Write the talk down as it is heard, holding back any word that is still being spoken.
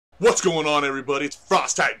What's going on, everybody? It's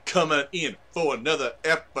Frostite coming in for another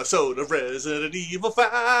episode of Resident Evil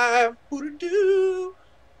 5. What-a-do?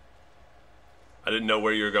 I didn't know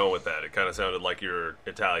where you were going with that. It kind of sounded like you were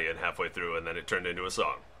Italian halfway through, and then it turned into a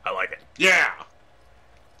song. I like it. Yeah!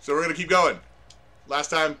 So we're going to keep going.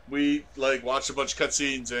 Last time, we watched a bunch of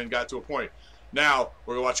cutscenes and got to a point. Now,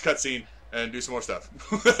 we're going to watch a cutscene and do some more stuff.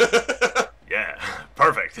 Yeah,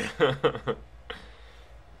 perfect.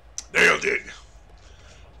 Nailed it!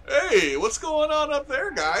 Hey, what's going on up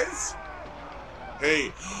there, guys?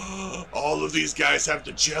 Hey, all of these guys have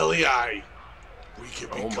the jelly eye. We can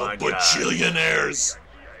become bajillionaires.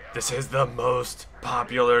 This is the most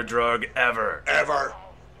popular drug ever. Ever.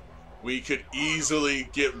 We could easily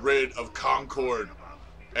get rid of Concord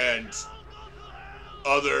and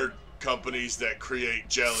other companies that create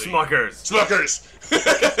jelly. Smuckers.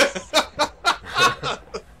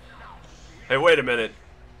 Hey, wait a minute.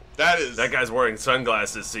 That guy's wearing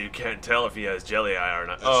sunglasses, so you can't tell if he has jelly eye or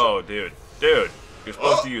not. Oh, dude. You're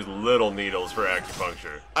supposed to use little needles for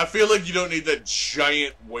acupuncture. I feel like you don't need that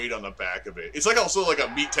giant weight on the back of it. It's also like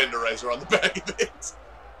a meat tenderizer on the back of it.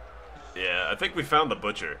 Yeah, I think we found the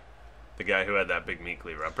butcher. The guy who had that big meat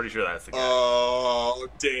cleaver. I'm pretty sure that's the guy. Oh,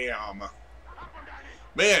 damn.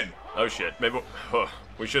 Man. Oh, shit. Maybe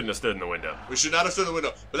we shouldn't have stood in the window. We should not have stood in the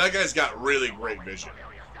window. But that guy's got really great vision.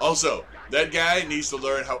 Also, that guy needs to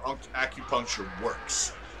learn how acupuncture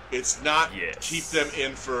works. It's not keep them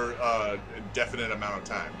in for a definite amount of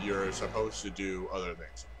time. You're supposed to do other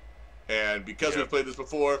things. And because we've played this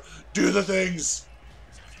before, do the things!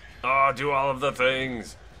 Oh, do all of the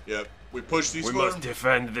things! Yep. We push these We must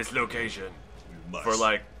defend this location. We must. For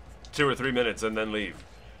like 2 or 3 minutes and then leave.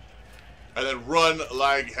 And then run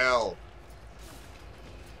like hell.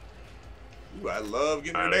 Ooh, I love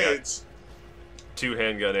getting grenades. 2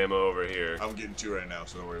 handgun ammo over here. I'm getting 2 right now,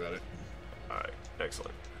 so don't worry about it. Alright,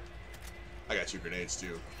 excellent. I got 2 grenades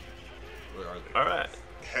too. Where are they? Alright.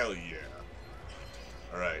 Hell yeah.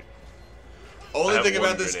 Alright. Only thing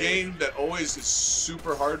about this game that always is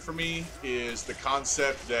super hard for me is the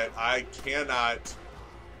concept that I cannot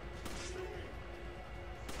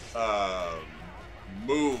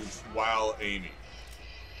move while aiming.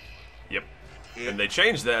 Yep. And they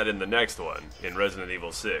changed that in the next one, in Resident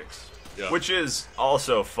Evil 6. Yeah. Which is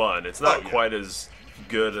also fun. It's not quite as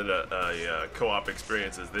good a co-op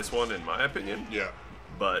experience as this one, in my opinion. Yeah.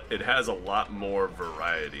 But it has a lot more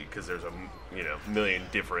variety because there's a million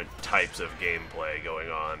different types of gameplay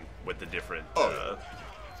going on with the different. Oh,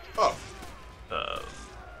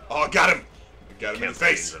 got him! Got him in the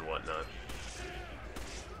face and whatnot.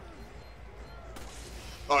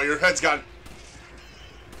 Oh, your head's gone.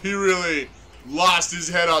 He really lost his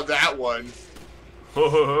head on that one. Ho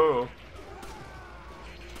ho ho.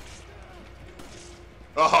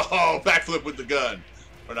 Oh, backflip with the gun.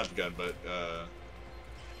 Or not the gun, but,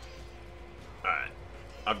 Alright.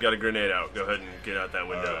 I've got a grenade out. Go ahead and get out that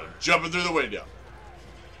window. Jumping through the window.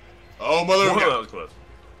 Oh, mother of God. That was close.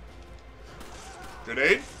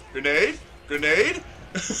 Grenade? Grenade? Grenade?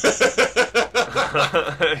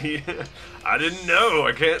 Yeah. I didn't know.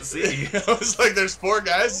 I can't see. I was like, there's 4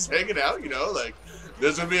 guys just hanging out,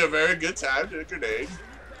 this would be a very good time to grenade.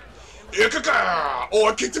 Oh,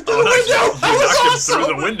 I kicked him through the window! That was awesome!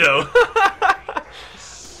 Through the window.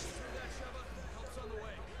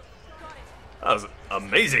 That was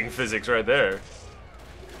amazing physics right there.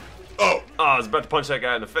 Oh! I was about to punch that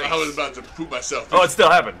guy in the face. I was about to poop myself. Oh, it still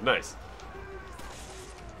happened. Nice.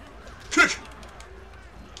 Kick!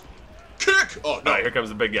 Kick! Oh, no. Alright, here comes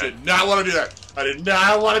the big guy. Did not want to do that. I did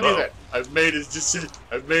not want to do that. I've made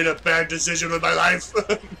a bad decision with my life.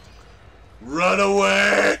 Run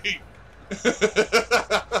away!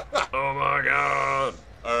 Oh my God!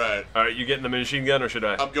 Alright, you getting the machine gun or should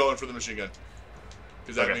I? I'm going for the machine gun.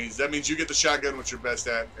 Because that means you get the shotgun, which you're best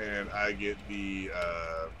at, and I get the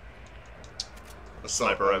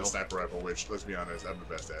sniper rifle, which, let's be honest, I'm the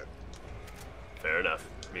best at. Fair enough.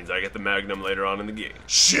 Means I get the Magnum later on in the game.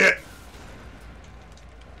 Shit!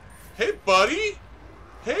 Hey, buddy!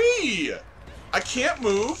 Hey! I can't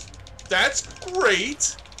move. That's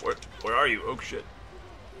great. Where are you? Oh shit.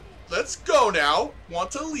 Let's go now.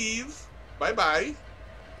 Want to leave. Bye-bye.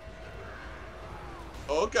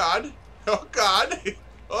 Oh god. Oh god.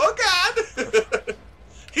 Oh god.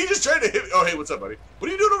 He just tried to hit me. Oh, hey, what's up, buddy? What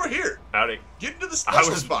are you doing over here? Howdy. Get into the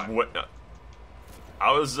special spot.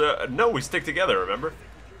 No, we stick together, remember?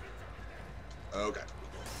 Okay.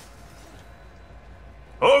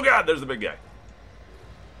 Oh god, there's the big guy.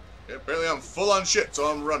 Yeah, apparently I'm full on shit, so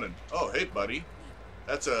I'm running. Oh, hey, buddy.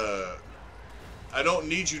 That's a... I don't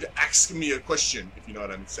need you to ask me a question, if you know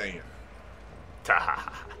what I'm saying.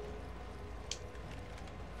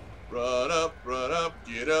 Run up,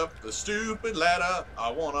 get up the stupid ladder. I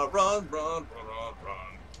wanna run.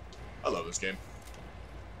 I love this game.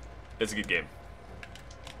 It's a good game.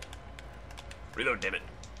 Reload, damn it.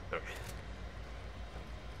 Okay.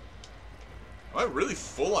 Am I really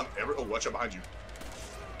full on every... Oh, watch out behind you.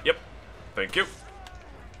 Yep. Thank you.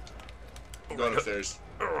 I'm going upstairs.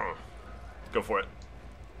 Go for it.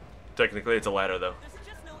 Technically, it's a ladder, though.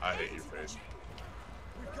 I hate your face.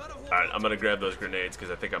 Alright, I'm gonna grab those grenades because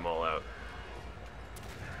I think I'm all out.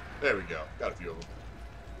 There we go. Got a few of them.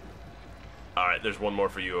 Alright, there's one more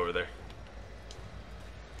for you over there.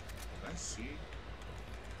 I see.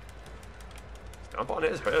 Stomp on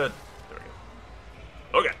his head. There we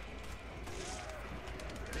go. Okay.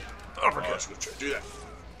 Uppercut. Oh, let's go try to do that.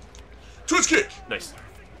 Twist kick! Nice.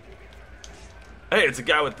 Hey, it's a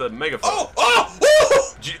guy with the megaphone. Oh! Oh!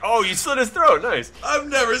 Oh, you slit his throat. Nice. I've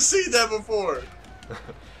never seen that before.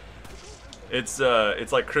 It's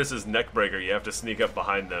like Chris's neck breaker. You have to sneak up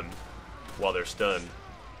behind them while they're stunned.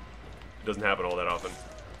 It doesn't happen all that often.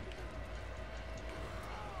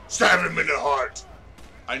 Stab him in the heart.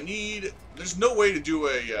 I need... There's no way to do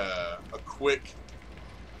a quick...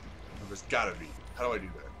 There's gotta be. How do I do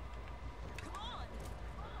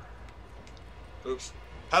that? Oops.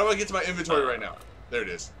 How do I get to my inventory right now? There it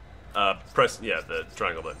is. Press, yeah, the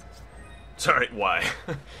triangle button. Sorry, why?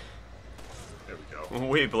 There we go.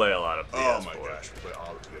 We play a lot of PS4. Oh my gosh, we play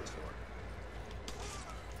all of PS4.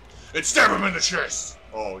 And stab him in the chest!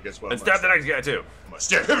 Oh, guess what? And stab the next guy, too. I'm gonna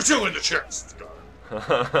stab him too in the chest!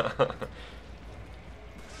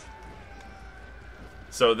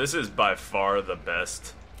 So this is by far the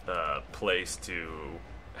best place to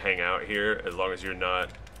hang out here, as long as you're not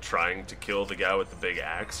trying to kill the guy with the big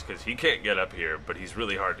axe, because he can't get up here, but he's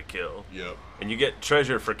really hard to kill. Yep. And you get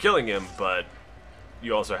treasure for killing him, but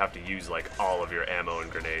you also have to use like all of your ammo and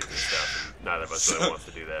grenades and stuff, and neither of us really wants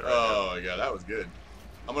to do that right now. Oh yeah, that was good.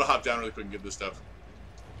 I'm gonna hop down really quick and get this stuff.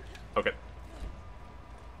 Okay.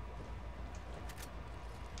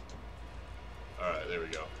 Alright, there we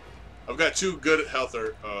go. I've got 2 good health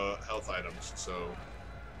items, so...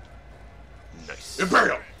 Nice.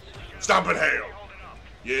 Imperial! Stomp and hail!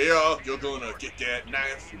 Yeah, you're gonna get that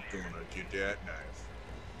knife. You're gonna get that knife.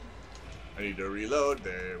 I need to reload.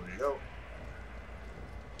 There we go.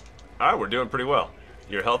 Alright, we're doing pretty well.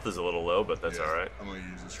 Your health is a little low, but that's alright. I'm gonna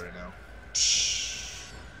use this right now.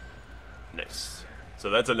 Nice. So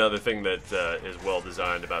that's another thing that is well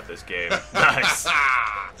designed about this game. Nice.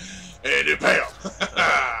 And impale!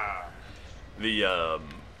 The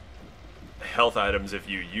health items, if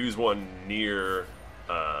you use one near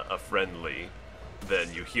a friendly,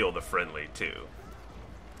 then you heal the friendly too.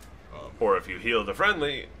 Or if you heal the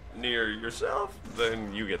friendly near yourself,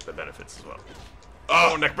 then you get the benefits as well.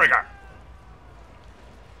 Oh, neck breaker!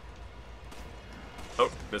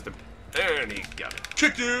 Oh, missed him. And he got it.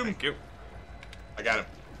 Kicked him! Thank you. I got him.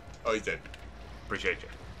 Oh, he's dead. Appreciate you.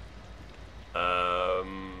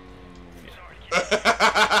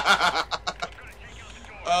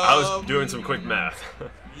 I was doing some quick math.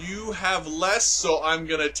 You have less, so I'm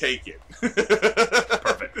gonna take it.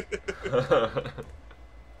 Perfect.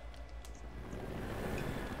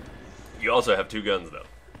 You also have 2 guns, though.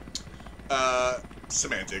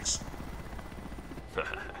 Semantics.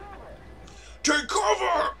 Take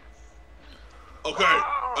cover! Okay,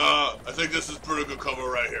 I think this is pretty good cover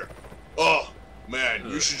right here. Oh, man,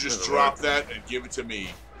 you should just drop that and give it to me.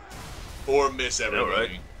 Or miss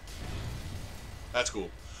everybody. Right. That's cool.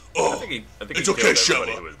 Oh, I think it's okay,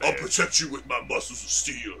 Shella. I'll protect you with my muscles of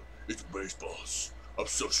steel. It's baseballs. I'm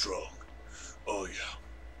so strong. Oh,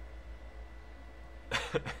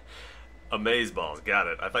 yeah. Amazeballs, got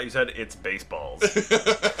it. I thought you said it's baseballs.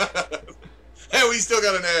 Hey, we still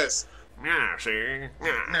got an S. Yeah, see?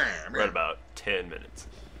 Right about 10 minutes.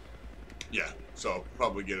 Yeah, so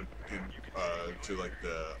probably get it in, to like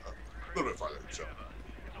the a little bit farther. So,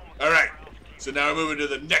 all right. So now we're moving to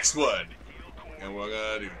the next one, and we're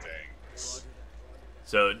gonna do things.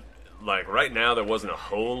 So, like right now, there wasn't a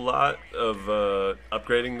whole lot of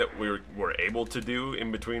upgrading that we were able to do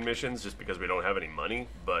in between missions, just because we don't have any money.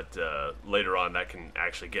 But later on, that can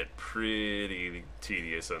actually get pretty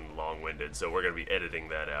tedious and long-winded. So we're gonna be editing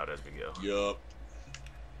that out as we go. Yup.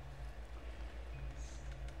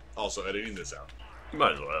 Also editing this out. You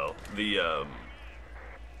might as well. The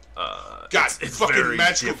God, it's fucking very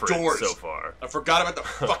magical doors so far. I forgot about the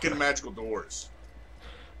fucking magical doors.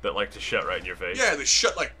 That like to shut right in your face. Yeah, they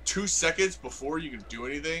shut like 2 seconds before you can do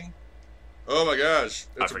anything. Oh my gosh,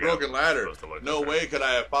 it's a broken ladder. No way could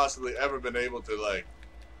I have possibly ever been able to like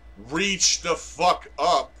reach the fuck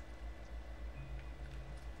up.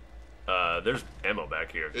 There's ammo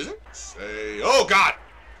back here. Is it? Say, oh God!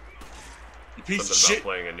 piece of something shit.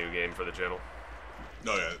 about playing a new game for the channel.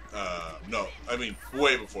 No, no. I mean,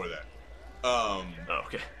 way before that. Oh,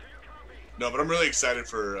 okay. No, but I'm really excited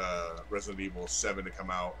for Resident Evil 7 to come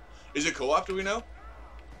out. Is it co-op? Do we know?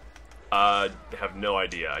 Have no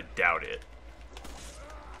idea. I doubt it.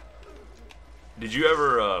 Did you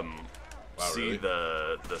ever see really?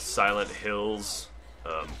 the Silent Hills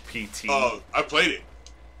PT? Oh, I played it.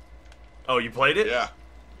 Oh, you played it? Yeah.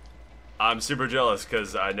 I'm super jealous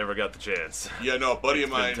because I never got the chance. Yeah, no, a buddy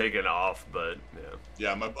of mine... It's been taken off, but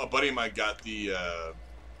yeah. Yeah, a buddy of mine got the...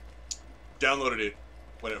 downloaded it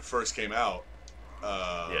when it first came out.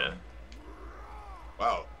 Yeah.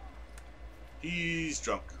 Wow. He's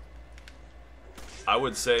drunk. I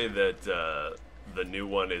would say that the new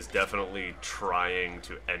one is definitely trying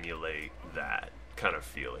to emulate that kind of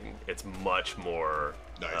feeling. It's much more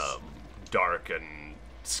nice. Dark and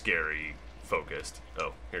scary focused.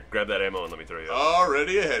 Oh, here, grab that ammo and let me throw you out.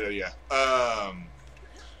 Already ahead of you.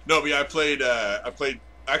 No, but yeah, I played,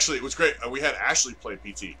 actually, it was great. We had Ashley play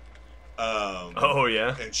PT. Oh,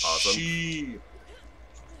 yeah? And awesome.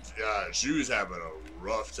 she was having a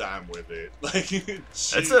rough time with it. Like,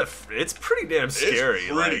 it's pretty damn scary.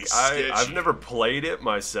 It's pretty sketchy. I've never played it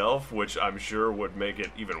myself, which I'm sure would make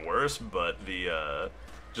it even worse, but the,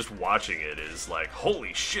 just watching it is like,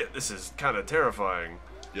 holy shit, this is kind of terrifying.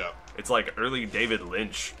 Yeah. It's like early David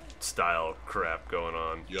Lynch style crap going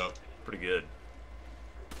on. Yup. Pretty good.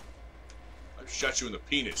 I shot you in the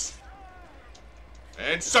penis.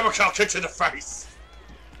 And somersault kicked in the face.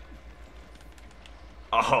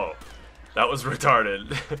 Oh, that was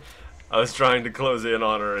retarded. I was trying to close in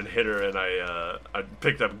on her and hit her, and I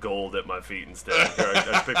picked up gold at my feet instead.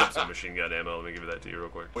 I picked up some machine gun ammo. Let me give that to you real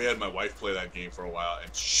quick. We had my wife play that game for a while,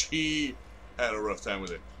 and she had a rough time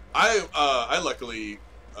with it. I luckily,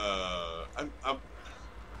 I'm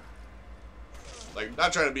like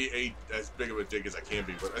not trying to be as big of a dick as I can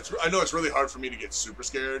be, but I know it's really hard for me to get super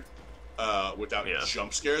scared without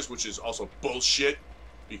jump scares, which is also bullshit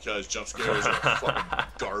because jump scares are fucking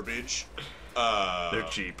garbage. They're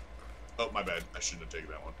cheap. Oh, my bad. I shouldn't have taken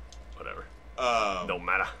that one. Whatever. Don't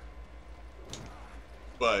matter.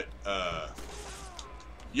 But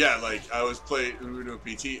yeah, like we were doing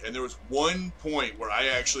PT, and there was one point where I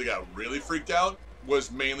actually got really freaked out.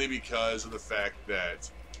 Was mainly because of the fact that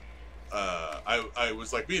I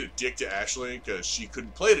was like being a dick to Ashley because she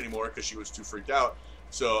couldn't play it anymore because she was too freaked out.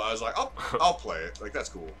 So I was like, I'll play it. Like, that's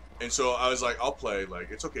cool. And so I was like, I'll play.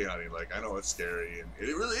 Like, it's okay, honey. Like, I know it's scary, and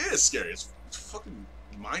it really is scary. It's fucking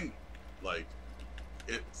mind, like,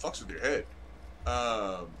 it fucks with your head.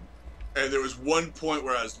 And there was one point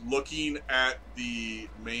where I was looking at the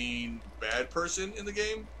main bad person in the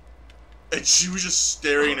game, and she was just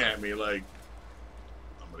staring at me like,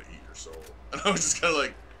 I'm gonna eat your soul. And I was just kind of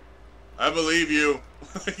like, I believe you.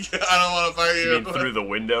 I don't want to fight you. You mean through the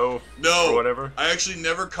window? No. Or whatever? I actually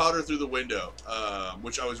never caught her through the window,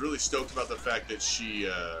 which I was really stoked about the fact that she,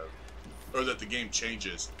 or that the game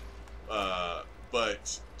changes.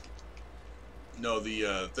 But, no,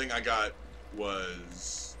 the thing I got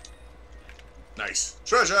was nice.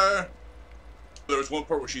 Treasure! There was one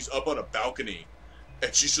part where she's up on a balcony,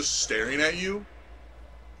 and she's just staring at you.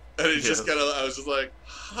 And it's just kind of, I was just like,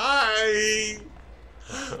 hi!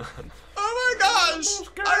 Oh my gosh!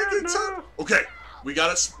 I can tell. Okay, we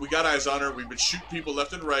got eyes on her. We've been shooting people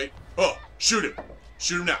left and right. Oh, shoot him!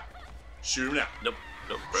 Shoot him now! Shoot him now! Nope.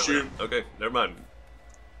 Shoot him. Okay, never mind.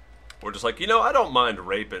 We're just like, I don't mind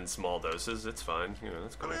rape in small doses. It's fine.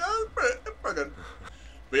 That's cool. But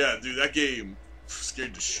yeah, dude, that game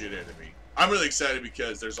scared the shit out of me. I'm really excited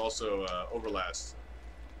because there's also Outlast.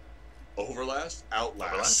 Outlast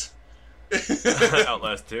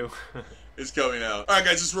 2. Is coming out. Alright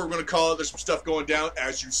guys, this is where we're going to call it. There's some stuff going down.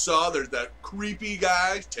 As you saw, there's that creepy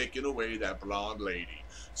guy taking away that blonde lady.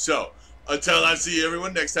 So, until I see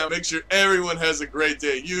everyone next time, make sure everyone has a great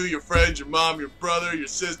day. You, your friends, your mom, your brother, your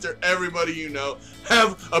sister, everybody you know.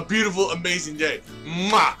 Have a beautiful, amazing day.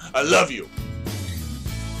 Mwah! I love you.